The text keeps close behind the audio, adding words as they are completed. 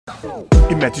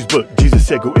In Matthew's book, Jesus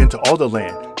said, go into all the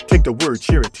land, take the word,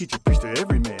 share it, teach it, preach to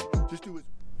every man. Just do it.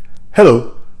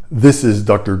 Hello, this is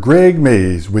Dr. Greg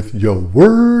Mays with Your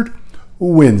Word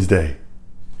Wednesday.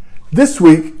 This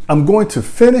week, I'm going to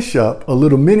finish up a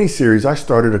little mini-series I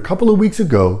started a couple of weeks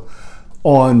ago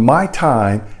on my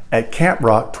time at Camp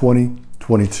Rock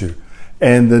 2022.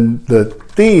 And the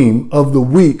theme of the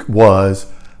week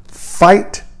was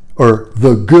fight, or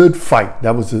the good fight.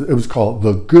 It was called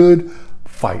the good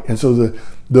fight. And so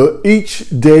each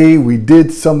day we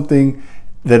did something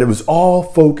that it was all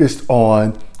focused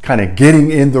on kind of getting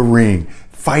in the ring,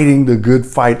 fighting the good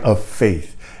fight of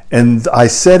faith. And I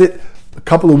said it a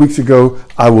couple of weeks ago.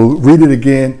 I will read it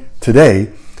again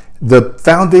today. The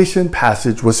foundation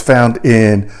passage was found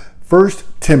in 1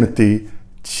 Timothy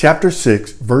chapter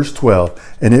 6, verse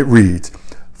 12, and it reads,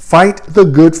 "Fight the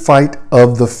good fight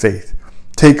of the faith.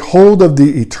 Take hold of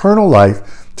the eternal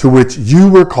life to which you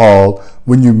were called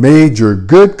when you made your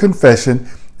good confession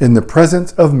in the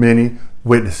presence of many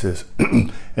witnesses."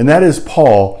 And that is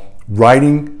Paul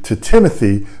writing to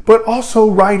Timothy, but also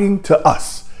writing to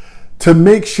us to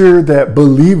make sure that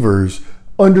believers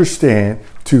understand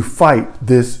to fight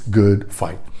this good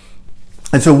fight.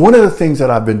 And so one of the things that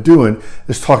I've been doing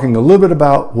is talking a little bit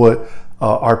about what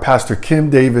our pastor Kim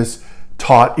Davis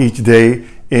taught each day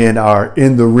in our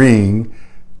In the Ring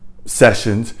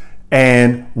sessions,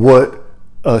 and what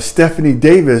Stephanie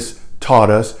Davis taught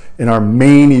us in our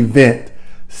main event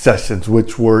sessions,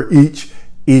 which were each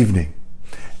evening.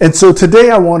 And so today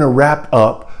I want to wrap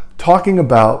up talking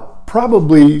about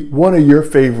probably one of your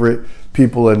favorite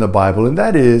people in the Bible, and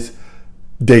that is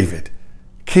David,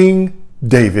 King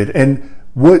David. And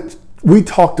what we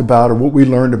talked about, or what we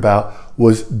learned about,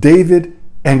 was David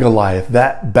and Goliath,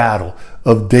 that battle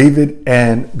of David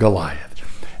and Goliath.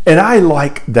 And I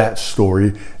like that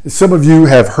story. Some of you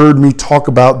have heard me talk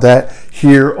about that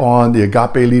here on the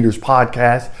Agape Leaders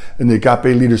podcast and the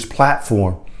Agape Leaders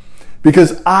platform,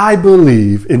 because I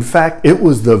believe, in fact, it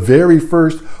was the very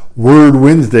first Word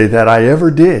Wednesday that I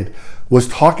ever did, was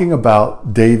talking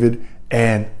about David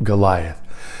and Goliath.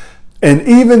 And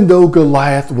even though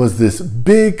Goliath was this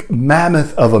big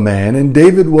mammoth of a man and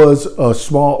David was a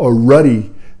ruddy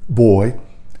boy,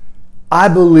 I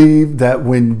believe that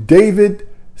when David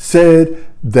said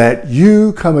that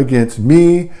you come against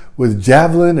me with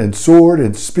javelin and sword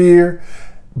and spear,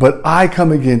 but I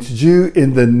come against you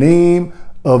in the name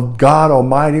of God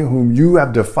Almighty whom you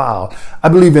have defiled, I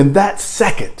believe in that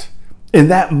second, in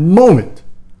that moment,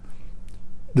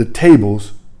 the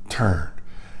tables turned.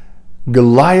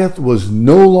 Goliath was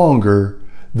no longer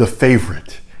the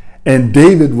favorite, and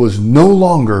David was no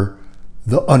longer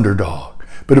the underdog.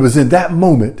 But it was in that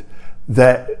moment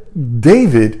that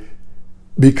David,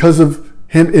 because of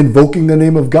him invoking the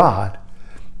name of God,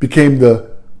 became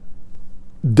the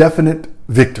definite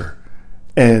victor,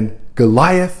 and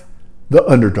Goliath the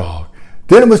underdog.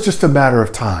 Then it was just a matter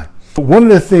of time. One of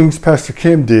the things Pastor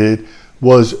Kim did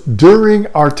was, during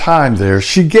our time there,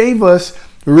 she gave us,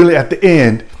 really at the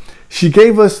end, she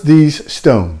gave us these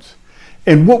stones.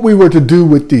 And what we were to do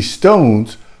with these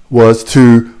stones was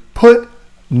to put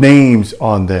names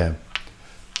on them.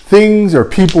 Things, or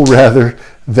people rather,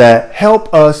 that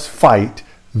help us fight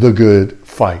the good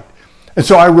fight. And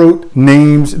so I wrote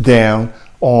names down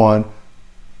on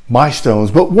my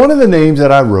stones. But one of the names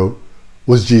that I wrote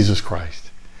was Jesus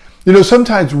Christ. You know,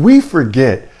 sometimes we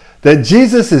forget that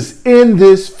Jesus is in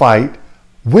this fight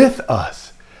with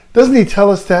us. Doesn't he tell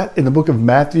us that in the book of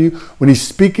Matthew when he's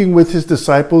speaking with his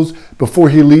disciples before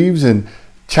he leaves? In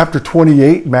chapter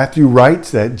 28, Matthew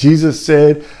writes that Jesus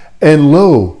said, "And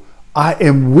lo, I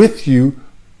am with you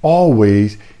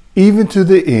always, even to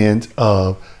the end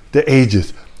of the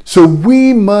ages." So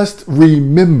we must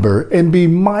remember and be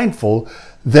mindful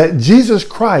that Jesus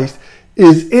Christ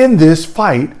is in this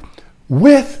fight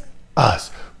with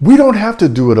us. We don't have to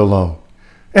do it alone.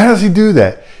 And how does he do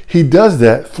that? He does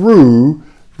that through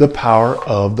the power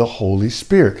of the Holy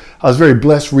Spirit. I was very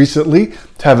blessed recently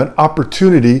to have an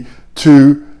opportunity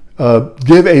to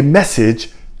give a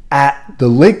message at the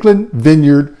Lakeland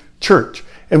Vineyard Church.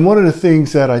 And one of the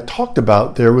things that I talked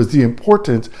about there was the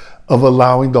importance of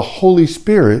allowing the Holy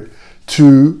Spirit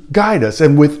to guide us.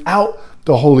 And without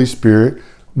the Holy Spirit,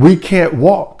 we can't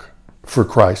walk for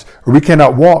Christ, or we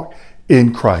cannot walk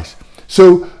in Christ.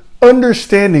 So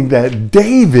understanding that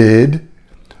David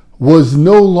was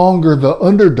no longer the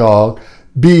underdog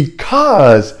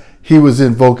because he was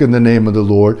invoking the name of the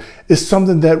Lord is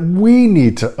something that we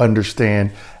need to understand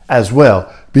as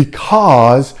well.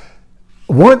 Because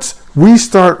once we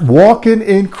start walking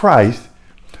in Christ,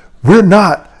 we're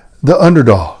not the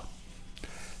underdog.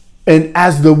 And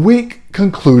as the week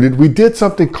concluded, we did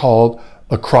something called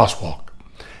a crosswalk.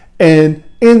 And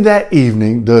in that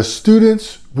evening, the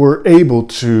students were able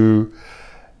to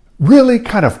really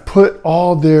kind of put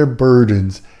all their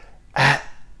burdens at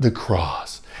the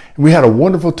cross. And we had a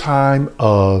wonderful time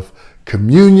of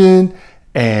communion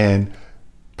and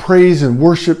praise and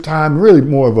worship time, really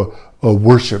more of a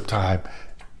worship time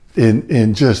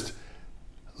in just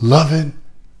loving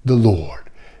the Lord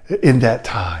in that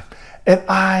time. And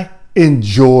I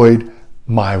enjoyed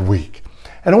my week.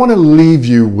 And I want to leave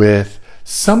you with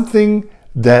something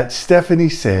that Stephanie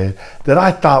said that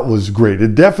I thought was great.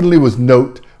 It definitely was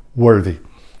noteworthy.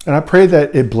 And I pray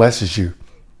that it blesses you.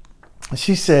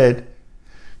 She said,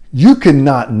 "You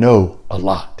cannot know a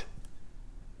lot,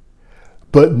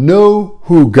 but know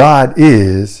who God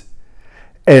is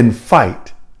and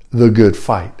fight the good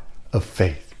fight of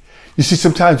faith." You see,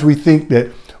 sometimes we think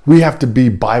that we have to be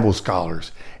Bible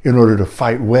scholars in order to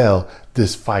fight well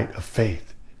this fight of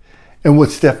faith. And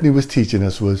what Stephanie was teaching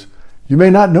us was, you may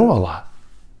not know a lot,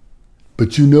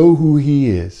 but you know who He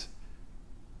is.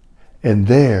 And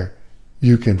there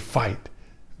you can fight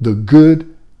the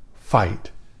good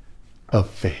fight of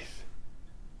faith.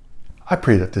 I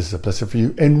pray that this is a blessing for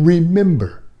you. And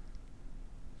remember,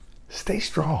 stay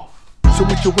strong. So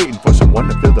what you waiting for? Someone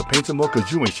to feel the pain some more?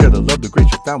 Cause you ain't share the love, the grace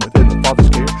you found within the Father's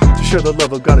care. To share the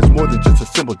love of God is more than just a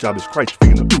simple job. It's Christ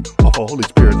speaking the off a Holy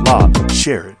Spirit law.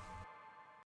 Share it.